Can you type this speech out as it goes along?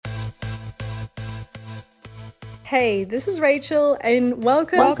Hey, this is Rachel, and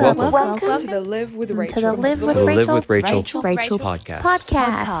welcome to the Live with Rachel. Live with Rachel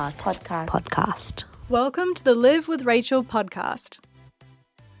podcast. Welcome to the Live with Rachel podcast.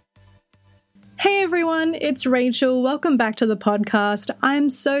 Hey everyone, it's Rachel. Welcome back to the podcast. I'm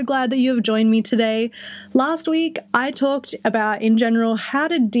so glad that you have joined me today. Last week, I talked about, in general, how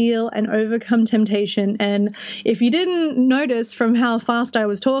to deal and overcome temptation. And if you didn't notice from how fast I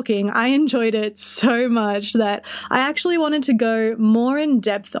was talking, I enjoyed it so much that I actually wanted to go more in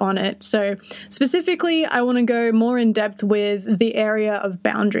depth on it. So specifically, I want to go more in depth with the area of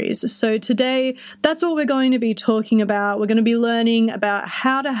boundaries. So today, that's what we're going to be talking about. We're going to be learning about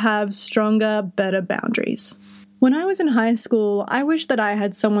how to have stronger, better boundaries. When I was in high school, I wish that I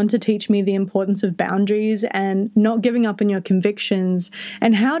had someone to teach me the importance of boundaries and not giving up on your convictions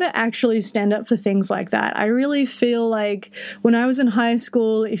and how to actually stand up for things like that. I really feel like when I was in high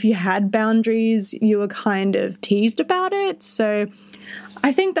school, if you had boundaries, you were kind of teased about it. So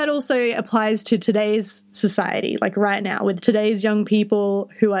I think that also applies to today's society, like right now, with today's young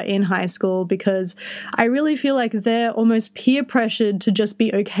people who are in high school, because I really feel like they're almost peer pressured to just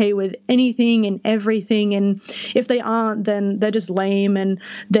be okay with anything and everything. And if they aren't, then they're just lame and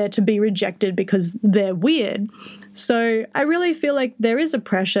they're to be rejected because they're weird. So I really feel like there is a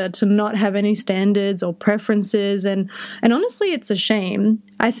pressure to not have any standards or preferences, and honestly, it's a shame.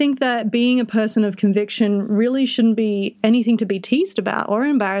 I think that being a person of conviction really shouldn't be anything to be teased about or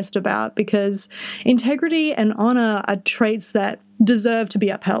embarrassed about, because integrity and honor are traits that deserve to be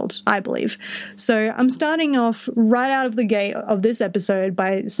upheld, I believe. So I'm starting off right out of the gate of this episode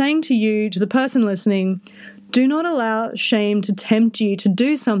by saying to you, to the person listening, do not allow shame to tempt you to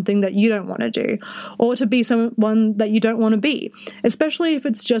do something that you don't want to do or to be someone that you don't want to be, especially if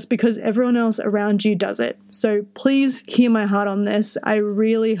it's just because everyone else around you does it. So please hear my heart on this. I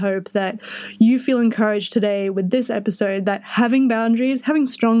really hope that you feel encouraged today with this episode that having boundaries, having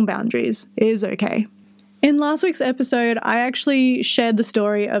strong boundaries is okay. In last week's episode, I actually shared the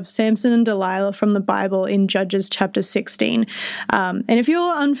story of Samson and Delilah from the Bible in Judges chapter 16. And if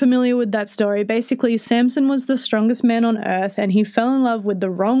you're unfamiliar with that story, basically Samson was the strongest man on earth and he fell in love with the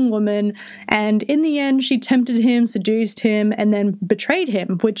wrong woman. And in the end, she tempted him, seduced him, and then betrayed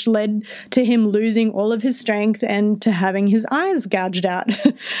him, which led to him losing all of his strength and to having his eyes gouged out.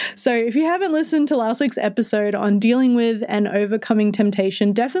 So if you haven't listened to last week's episode on dealing with and overcoming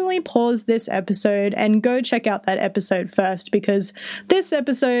temptation, definitely pause this episode and go check out that episode first, because this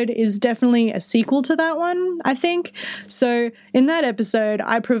episode is definitely a sequel to that one, I think. So in that episode,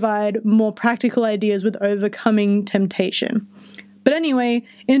 I provide more practical ideas with overcoming temptation. But anyway,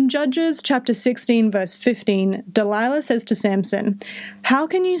 in Judges chapter 16, verse 15, Delilah says to Samson, "How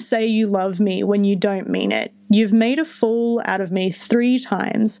can you say you love me when you don't mean it? You've made a fool out of me 3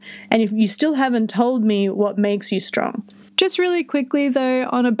 times, and if you still haven't told me what makes you strong." Just really quickly, though,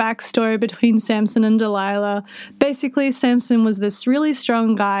 on a backstory between Samson and Delilah, basically Samson was this really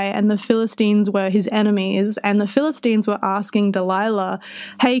strong guy and the Philistines were his enemies, and the Philistines were asking Delilah,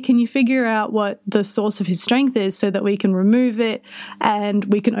 hey, can you figure out what the source of his strength is so that we can remove it and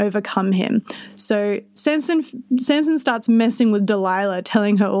we can overcome him? So Samson starts messing with Delilah,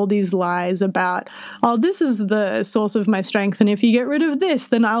 telling her all these lies about, oh, this is the source of my strength, and if you get rid of this,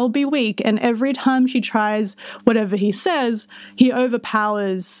 then I'll be weak. And every time she tries whatever he says, he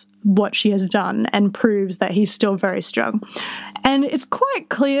overpowers what she has done and proves that he's still very strong. And it's quite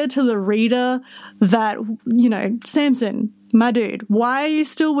clear to the reader that, Samson, my dude, why are you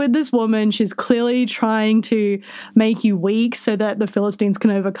still with this woman? She's clearly trying to make you weak so that the Philistines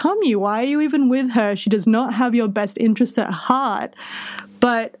can overcome you. Why are you even with her? She does not have your best interests at heart.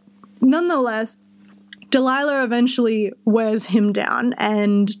 But nonetheless, Delilah eventually wears him down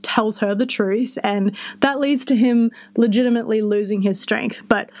and tells her the truth, and that leads to him legitimately losing his strength.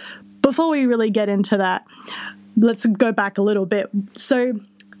 But before we really get into that, let's go back a little bit. So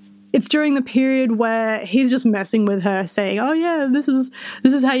it's during the period where he's just messing with her, saying, oh yeah, this is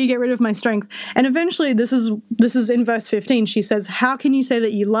how you get rid of my strength. And eventually this is in verse 15. She says, how can you say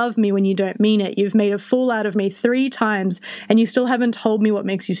that you love me when you don't mean it? You've made a fool out of me 3 times and you still haven't told me what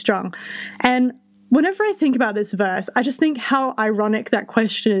makes you strong. And whenever I think about this verse, I just think how ironic that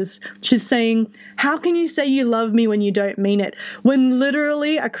question is. She's saying, how can you say you love me when you don't mean it? When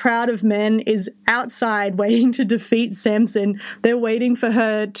literally a crowd of men is outside waiting to defeat Samson. They're waiting for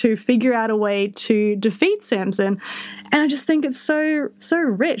her to figure out a way to defeat Samson. And I just think it's so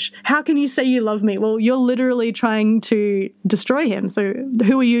rich. How can you say you love me? Well, you're literally trying to destroy him. So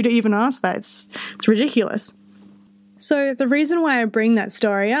who are you to even ask that? It's ridiculous. So the reason why I bring that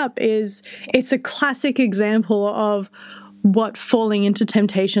story up is it's a classic example of what falling into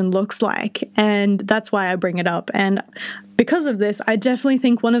temptation looks like. And that's why I bring it up. And because of this, I definitely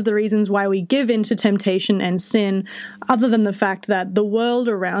think one of the reasons why we give into temptation and sin, other than the fact that the world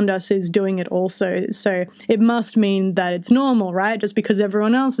around us is doing it also, so it must mean that it's normal, right? Just because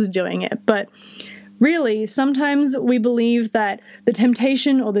everyone else is doing it. But really, sometimes we believe that the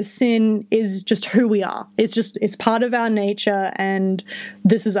temptation or the sin is just who we are. It's part of our nature, and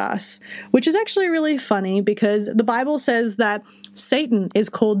this is us, which is actually really funny because the Bible says that Satan is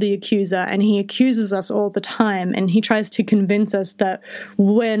called the accuser, and he accuses us all the time, and he tries to convince us that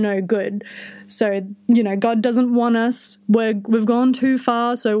we're no good. So, God doesn't want us. We've gone too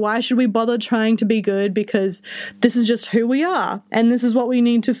far, so why should we bother trying to be good? Because this is just who we are, and this is what we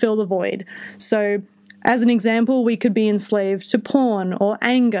need to fill the void. So, as an example, we could be enslaved to porn or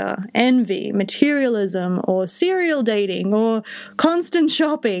anger, envy, materialism, or serial dating, or constant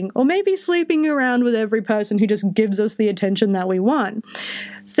shopping, or maybe sleeping around with every person who just gives us the attention that we want.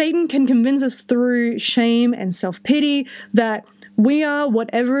 Satan can convince us through shame and self-pity that we are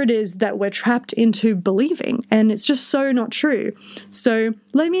whatever it is that we're trapped into believing, and it's just so not true. So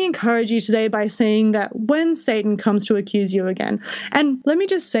let me encourage you today by saying that when Satan comes to accuse you again, and let me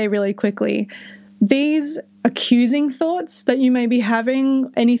just say really quickly, these accusing thoughts that you may be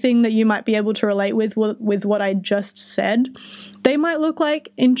having, anything that you might be able to relate with what I just said, they might look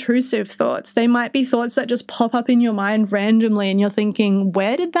like intrusive thoughts. They might be thoughts that just pop up in your mind randomly and you're thinking,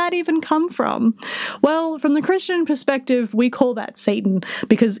 where did that even come from? Well, from the Christian perspective, we call that Satan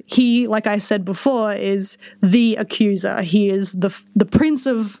because he, like I said before, is the accuser. He is the prince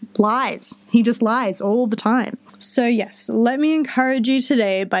of lies. He just lies all the time. So yes, let me encourage you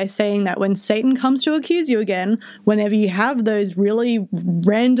today by saying that when Satan comes to accuse you again, whenever you have those really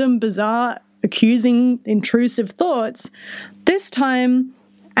random, bizarre, accusing, intrusive thoughts, this time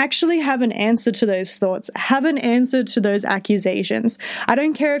actually have an answer to those thoughts. Have an answer to those accusations. I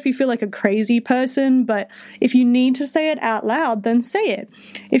don't care if you feel like a crazy person, but if you need to say it out loud, then say it.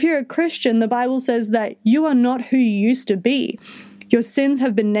 If you're a Christian, the Bible says that you are not who you used to be. Your sins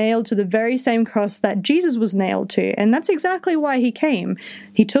have been nailed to the very same cross that Jesus was nailed to, and that's exactly why he came.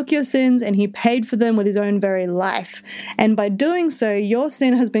 He took your sins and he paid for them with his own very life. And by doing so, your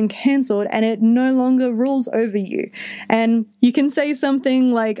sin has been cancelled and it no longer rules over you. And you can say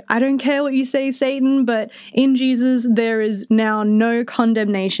something like, I don't care what you say, Satan, but in Jesus there is now no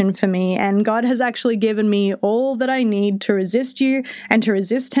condemnation for me, and God has actually given me all that I need to resist you and to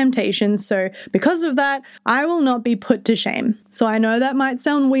resist temptation. So because of that, I will not be put to shame. So I know that might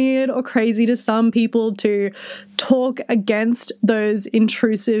sound weird or crazy to some people to talk against those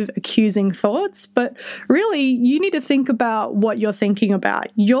intrusive, accusing thoughts, but really you need to think about what you're thinking about.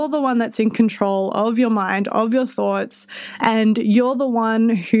 You're the one that's in control of your mind, of your thoughts, and you're the one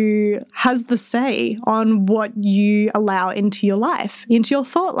who has the say on what you allow into your life, into your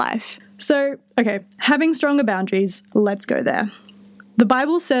thought life. So, okay, having stronger boundaries, let's go there. The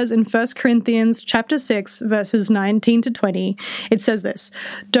Bible says in 1 Corinthians chapter 6, verses 19 to 20, it says this,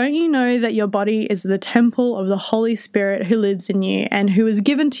 "Don't you know that your body is the temple of the Holy Spirit who lives in you and who is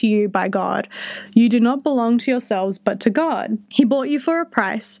given to you by God? You do not belong to yourselves, but to God. He bought you for a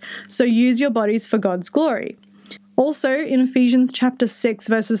price, so use your bodies for God's glory." Also, in Ephesians chapter 6,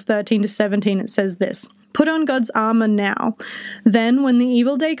 verses 13 to 17, it says this, "Put on God's armor now. Then when the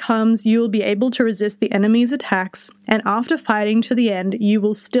evil day comes, you will be able to resist the enemy's attacks, and after fighting to the end, you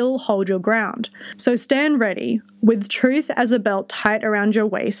will still hold your ground. So stand ready, with truth as a belt tight around your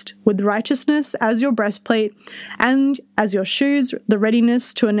waist, with righteousness as your breastplate, and as your shoes, the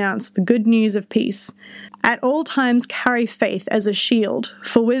readiness to announce the good news of peace. At all times carry faith as a shield,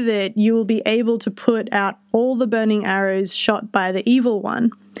 for with it you will be able to put out all the burning arrows shot by the evil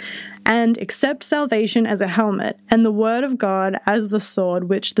one. And accept salvation as a helmet, and the word of God as the sword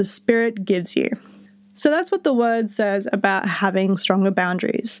which the Spirit gives you." So that's what the word says about having stronger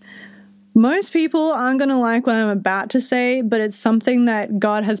boundaries. Most people aren't going to like what I'm about to say, but it's something that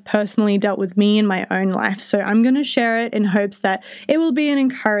God has personally dealt with me in my own life. So I'm going to share it in hopes that it will be an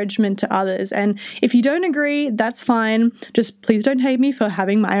encouragement to others. And if you don't agree, that's fine. Just please don't hate me for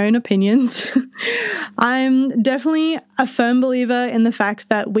having my own opinions. I'm definitely a firm believer in the fact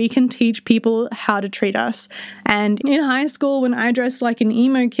that we can teach people how to treat us. And in high school, when I dressed like an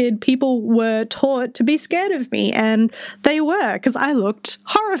emo kid, people were taught to be scared of me, and they were, because I looked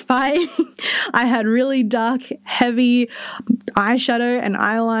horrifying. I had really dark, heavy eyeshadow and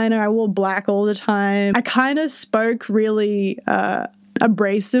eyeliner. I wore black all the time. I kind of spoke really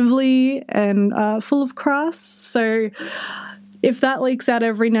abrasively and full of crass. So If that leaks out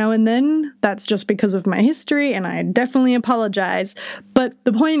every now and then, that's just because of my history, and I definitely apologize. But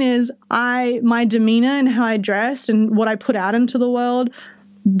the point is, my demeanor and how I dressed and what I put out into the world,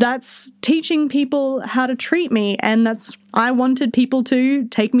 that's teaching people how to treat me, and I wanted people to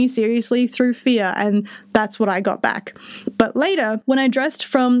take me seriously through fear, and that's what I got back. But later, when I dressed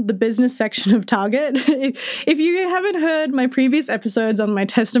from the business section of Target, if you haven't heard my previous episodes on my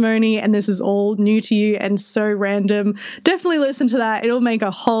testimony and this is all new to you and so random, definitely listen to that. It'll make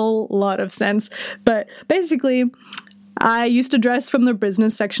a whole lot of sense. But basically, I used to dress from the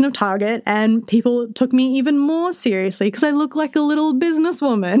business section of Target, and people took me even more seriously because I look like a little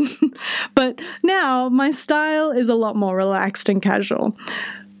businesswoman. But now my style is a lot more relaxed and casual.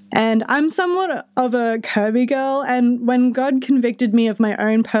 And I'm somewhat of a curvy girl, and when God convicted me of my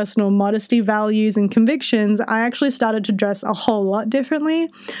own personal modesty values and convictions, I actually started to dress a whole lot differently.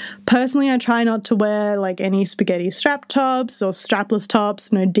 Personally, I try not to wear like any spaghetti strap tops or strapless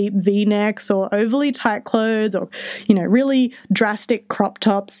tops, no deep V-necks or overly tight clothes or, really drastic crop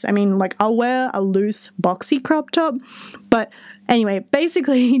tops. I mean, like I'll wear a loose, boxy crop top, but anyway,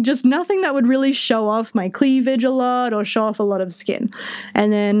 basically just nothing that would really show off my cleavage a lot or show off a lot of skin.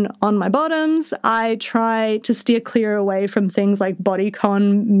 And then on my bottoms, I try to steer clear away from things like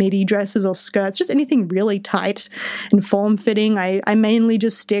bodycon, midi dresses or skirts, just anything really tight and form-fitting. I mainly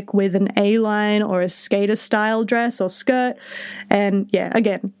just stick with an A-line or a skater-style dress or skirt. And yeah,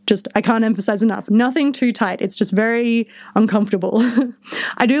 again, I can't emphasize enough, nothing too tight. It's just very uncomfortable.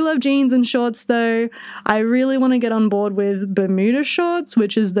 I do love jeans and shorts though. I really want to get on board with Bermuda shorts,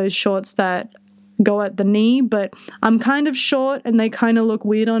 which is those shorts that go at the knee, but I'm kind of short and they kind of look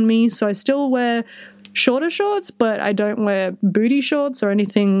weird on me, so I still wear shorter shorts, but I don't wear booty shorts or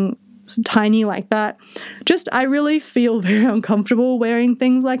anything tiny like that. I really feel very uncomfortable wearing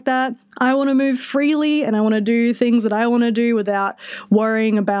things like that. I want to move freely and I want to do things that I want to do without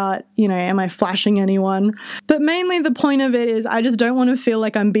worrying about, am I flashing anyone? But mainly the point of it is I just don't want to feel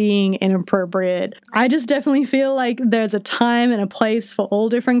like I'm being inappropriate. I just definitely feel like there's a time and a place for all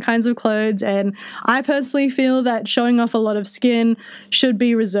different kinds of clothes, and I personally feel that showing off a lot of skin should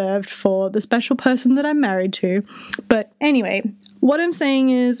be reserved for the special person that I'm married to. But anyway, what I'm saying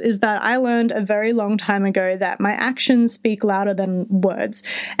is that I learned a very long time ago that my actions speak louder than words.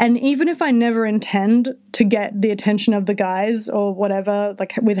 And even if I never intend to get the attention of the guys or whatever,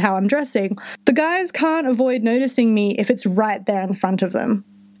 like with how I'm dressing, the guys can't avoid noticing me if it's right there in front of them.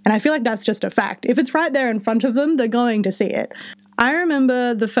 And I feel like that's just a fact. If it's right there in front of them, they're going to see it. I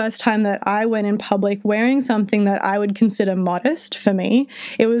remember the first time that I went in public wearing something that I would consider modest for me.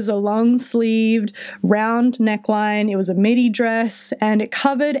 It was a long-sleeved, round neckline. It was a midi dress, and it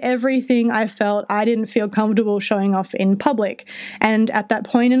covered everything I felt I didn't feel comfortable showing off in public. And at that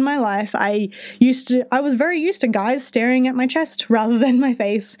point in my life, I was very used to guys staring at my chest rather than my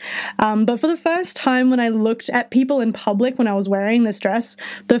face. But for the first time when I looked at people in public when I was wearing this dress,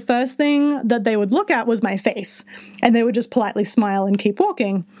 the first thing that they would look at was my face, and they would just politely smile and keep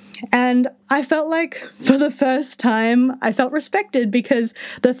walking. And I felt like for the first time, I felt respected because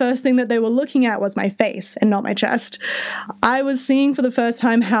the first thing that they were looking at was my face and not my chest. I was seeing for the first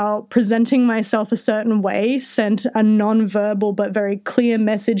time how presenting myself a certain way sent a non-verbal but very clear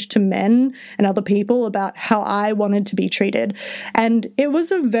message to men and other people about how I wanted to be treated. And it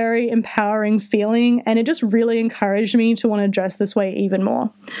was a very empowering feeling, and it just really encouraged me to want to dress this way even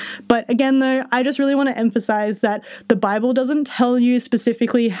more. But again, though, I just really want to emphasize that the Bible doesn't tell you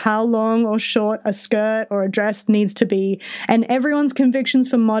specifically how long or short a skirt or a dress needs to be, and everyone's convictions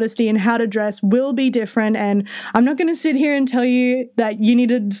for modesty and how to dress will be different, and I'm not going to sit here and tell you that you need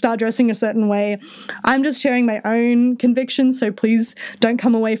to start dressing a certain way. I'm just sharing my own convictions, so please don't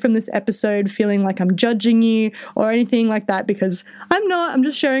come away from this episode feeling like I'm judging you or anything like that, because I'm not. I'm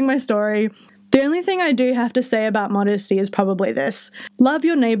just sharing my story. The only thing I do have to say about modesty is probably this: love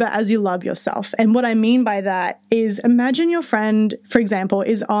your neighbor as you love yourself. And what I mean by that is, imagine your friend, for example,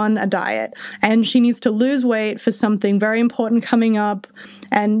 is on a diet and she needs to lose weight for something very important coming up.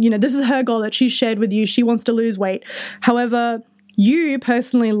 And, this is her goal that she shared with you. She wants to lose weight. However, you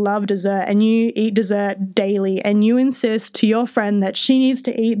personally love dessert and you eat dessert daily, and you insist to your friend that she needs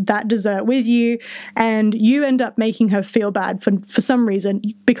to eat that dessert with you, and you end up making her feel bad for some reason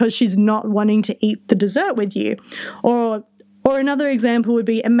because she's not wanting to eat the dessert with you. Or another example would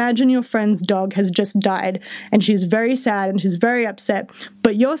be, imagine your friend's dog has just died and she's very sad and she's very upset,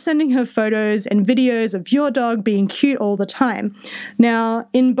 but you're sending her photos and videos of your dog being cute all the time. Now,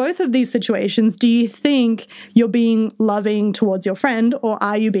 in both of these situations, do you think you're being loving towards your friend, or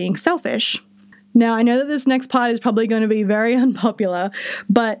are you being selfish? Now, I know that this next part is probably going to be very unpopular,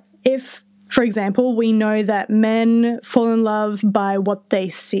 but if For example, we know that men fall in love by what they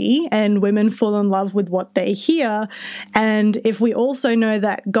see and women fall in love with what they hear. And if we also know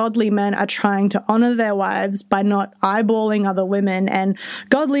that godly men are trying to honor their wives by not eyeballing other women, and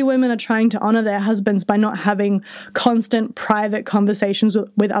godly women are trying to honor their husbands by not having constant private conversations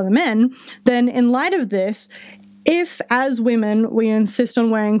with other men, then in light of this, if, as women, we insist on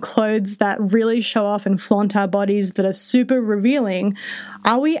wearing clothes that really show off and flaunt our bodies, that are super revealing,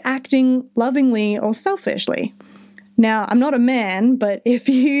 are we acting lovingly or selfishly? Now, I'm not a man, but if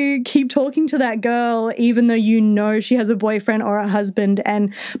you keep talking to that girl, even though you know she has a boyfriend or a husband,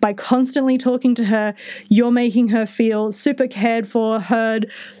 and by constantly talking to her, you're making her feel super cared for, heard,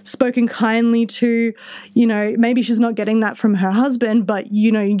 spoken kindly to, maybe she's not getting that from her husband, but,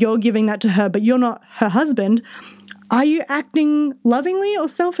 you're giving that to her, but you're not her husband, are you acting lovingly or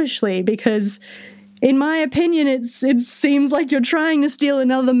selfishly? Because in my opinion, it seems like you're trying to steal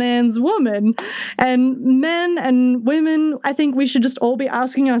another man's woman. And men and women, I think we should just all be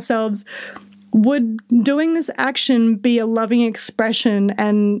asking ourselves, would doing this action be a loving expression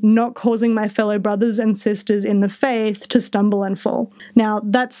and not causing my fellow brothers and sisters in the faith to stumble and fall? Now,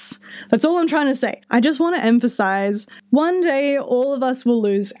 that's all I'm trying to say. I just want to emphasize, one day all of us will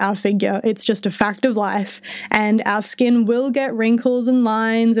lose our figure. It's just a fact of life, and our skin will get wrinkles and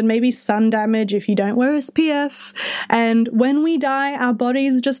lines and maybe sun damage if you don't wear SPF. And when we die, our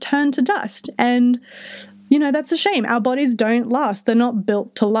bodies just turn to dust. And that's a shame. Our bodies don't last. They're not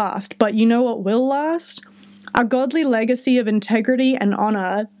built to last. But you know what will last? A godly legacy of integrity and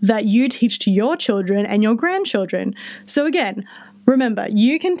honor that you teach to your children and your grandchildren. So again, remember,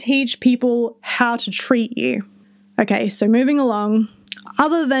 you can teach people how to treat you. Okay, so moving along.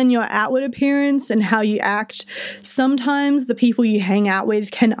 Other than your outward appearance and how you act, sometimes the people you hang out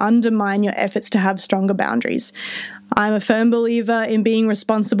with can undermine your efforts to have stronger boundaries. I'm a firm believer in being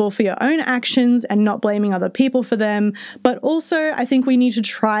responsible for your own actions and not blaming other people for them, but also I think we need to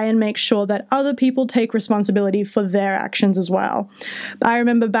try and make sure that other people take responsibility for their actions as well. I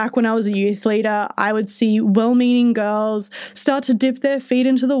remember back when I was a youth leader, I would see well-meaning girls start to dip their feet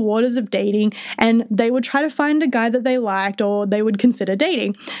into the waters of dating, and they would try to find a guy that they liked or they would consider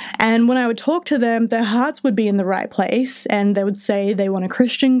dating. And when I would talk to them, their hearts would be in the right place, and they would say they want a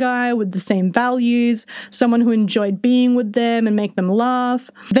Christian guy with the same values, someone who enjoyed being with them and make them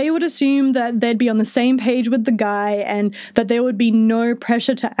laugh. They would assume that they'd be on the same page with the guy and that there would be no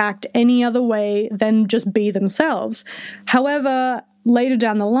pressure to act any other way than just be themselves. However, later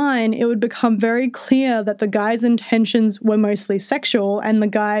down the line, it would become very clear that the guy's intentions were mostly sexual, and the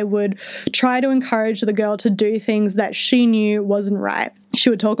guy would try to encourage the girl to do things that she knew wasn't right. She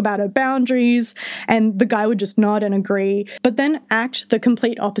would talk about her boundaries, and the guy would just nod and agree, but then act the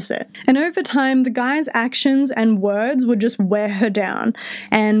complete opposite. And over time, the guy's actions and words would just wear her down.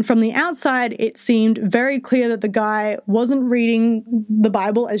 And from the outside, it seemed very clear that the guy wasn't reading the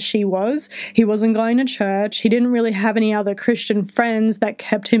Bible as she was. He wasn't going to church. He didn't really have any other Christian friends that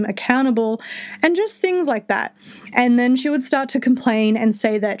kept him accountable, and just things like that. And then she would start to complain and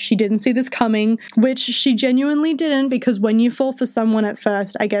say that she didn't see this coming, which she genuinely didn't, because when you fall for someone at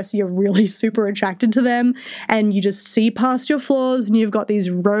first, I guess you're really super attracted to them and you just see past your flaws and you've got these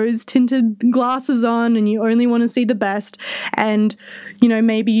rose-tinted glasses on and you only want to see the best. And,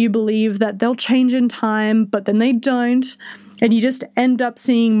 maybe you believe that they'll change in time, but then they don't. And you just end up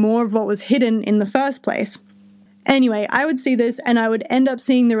seeing more of what was hidden in the first place. Anyway, I would see this and I would end up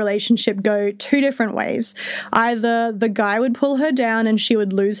seeing the relationship go two different ways. Either the guy would pull her down and she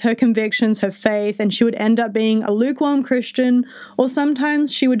would lose her convictions, her faith, and she would end up being a lukewarm Christian, or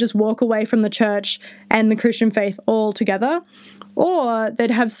sometimes she would just walk away from the church and the Christian faith altogether. Or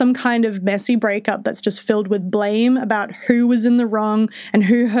they'd have some kind of messy breakup that's just filled with blame about who was in the wrong and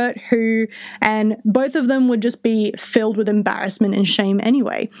who hurt who, and both of them would just be filled with embarrassment and shame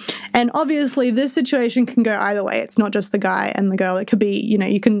anyway. And obviously this situation can go either way. It's not just the guy and the girl. It could be,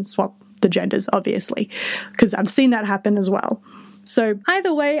 you can swap the genders, obviously, because I've seen that happen as well. So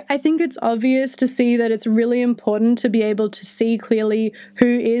either way, I think it's obvious to see that it's really important to be able to see clearly who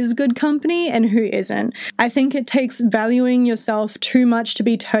is good company and who isn't. I think it takes valuing yourself too much to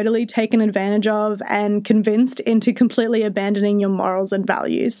be totally taken advantage of and convinced into completely abandoning your morals and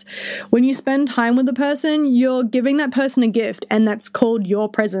values. When you spend time with a person, you're giving that person a gift, and that's called your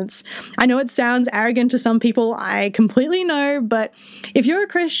presence. I know it sounds arrogant to some people, I completely know, but if you're a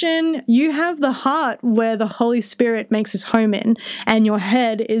Christian, you have the heart where the Holy Spirit makes his home in, and your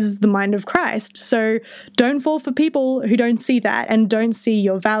head is the mind of Christ. So don't fall for people who don't see that and don't see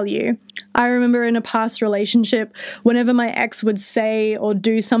your value. I remember in a past relationship, whenever my ex would say or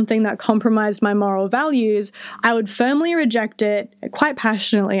do something that compromised my moral values, I would firmly reject it, quite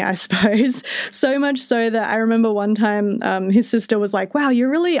passionately, I suppose. So much so that I remember one time his sister was like, "Wow, you're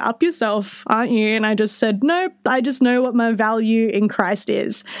really up yourself, aren't you?" And I just said, "Nope, I just know what my value in Christ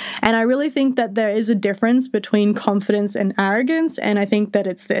is." And I really think that there is a difference between confidence and arrogance, and I think that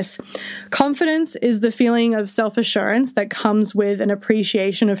it's this. Confidence is the feeling of self-assurance that comes with an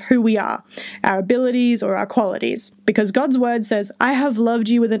appreciation of who we are, our abilities or our qualities. Because God's word says, "I have loved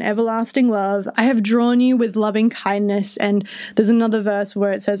you with an everlasting love. I have drawn you with loving kindness." And there's another verse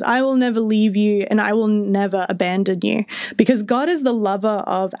where it says, "I will never leave you and I will never abandon you." Because God is the lover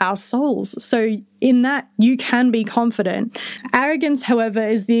of our souls. So in that, you can be confident. Arrogance, however,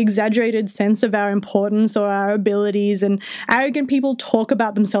 is the exaggerated sense of our importance or our abilities, and arrogant people talk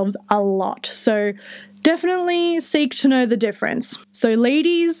about themselves a lot. So definitely seek to know the difference. So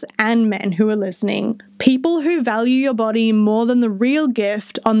ladies and men who are listening, people who value your body more than the real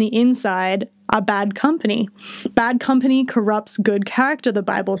gift on the inside are bad company. Bad company corrupts good character, the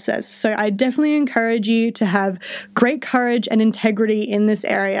Bible says. So I definitely encourage you to have great courage and integrity in this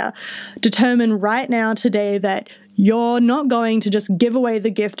area. Determine right now, today, that you're not going to just give away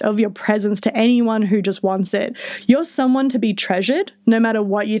the gift of your presence to anyone who just wants it. You're someone to be treasured, no matter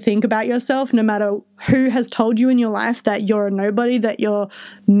what you think about yourself, no matter who has told you in your life that you're a nobody, that you're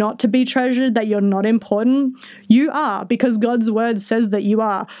not to be treasured, that you're not important. You are, because God's word says that you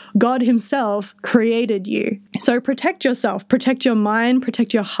are. God himself created you. So protect yourself, protect your mind,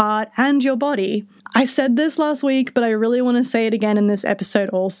 protect your heart and your body. I said this last week, but I really want to say it again in this episode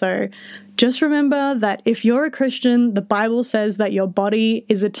also. Just remember that if you're a Christian, the Bible says that your body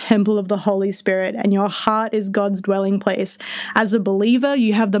is a temple of the Holy Spirit and your heart is God's dwelling place. As a believer,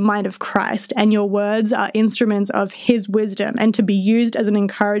 you have the mind of Christ and your words are instruments of his wisdom and to be used as an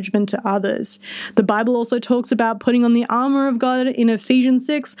encouragement to others. The Bible also talks about putting on the armor of God in Ephesians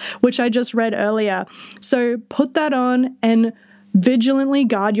 6, which I just read earlier. So put that on and vigilantly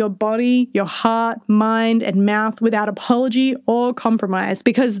guard your body, your heart, mind, and mouth without apology or compromise,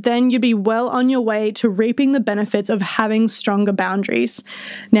 because then you'll be well on your way to reaping the benefits of having stronger boundaries.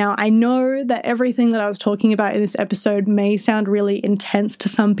 Now, I know that everything that I was talking about in this episode may sound really intense to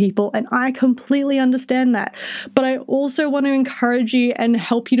some people, and I completely understand that. But I also want to encourage you and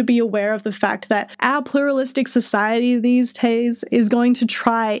help you to be aware of the fact that our pluralistic society these days is going to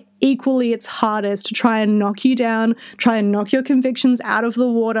try equally its hardest to try and knock you down, try and knock your convictions out of the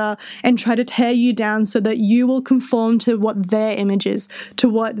water, and try to tear you down so that you will conform to what their image is, to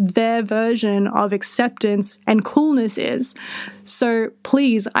what their version of acceptance and coolness is. So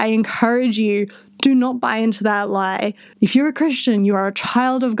please, I encourage you, do not buy into that lie. If you're a Christian, you are a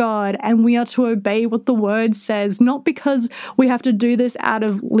child of God, and we are to obey what the word says, not because we have to do this out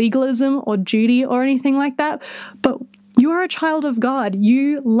of legalism or duty or anything like that, but you are a child of God.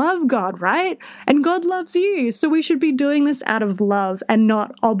 You love God, right? And God loves you. So we should be doing this out of love and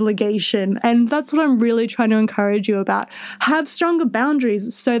not obligation. And that's what I'm really trying to encourage you about. Have stronger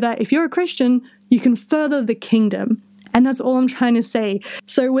boundaries so that if you're a Christian, you can further the kingdom. And that's all I'm trying to say.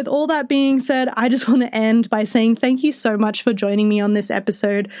 So with all that being said, I just want to end by saying thank you so much for joining me on this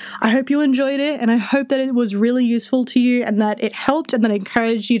episode. I hope you enjoyed it, and I hope that it was really useful to you and that it helped and that it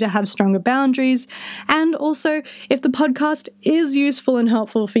encouraged you to have stronger boundaries. And also, if the podcast is useful and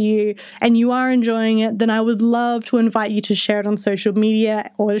helpful for you and you are enjoying it, then I would love to invite you to share it on social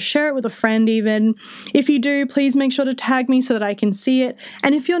media or to share it with a friend even. If you do, please make sure to tag me so that I can see it.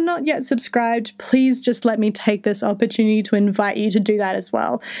 And if you're not yet subscribed, please just let me take this opportunity to invite you to do that as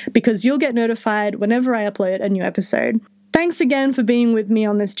well, because you'll get notified whenever I upload a new episode. Thanks again for being with me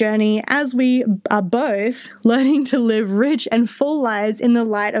on this journey as we are both learning to live rich and full lives in the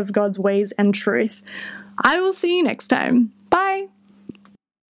light of God's ways and truth. I will see you next time. Bye.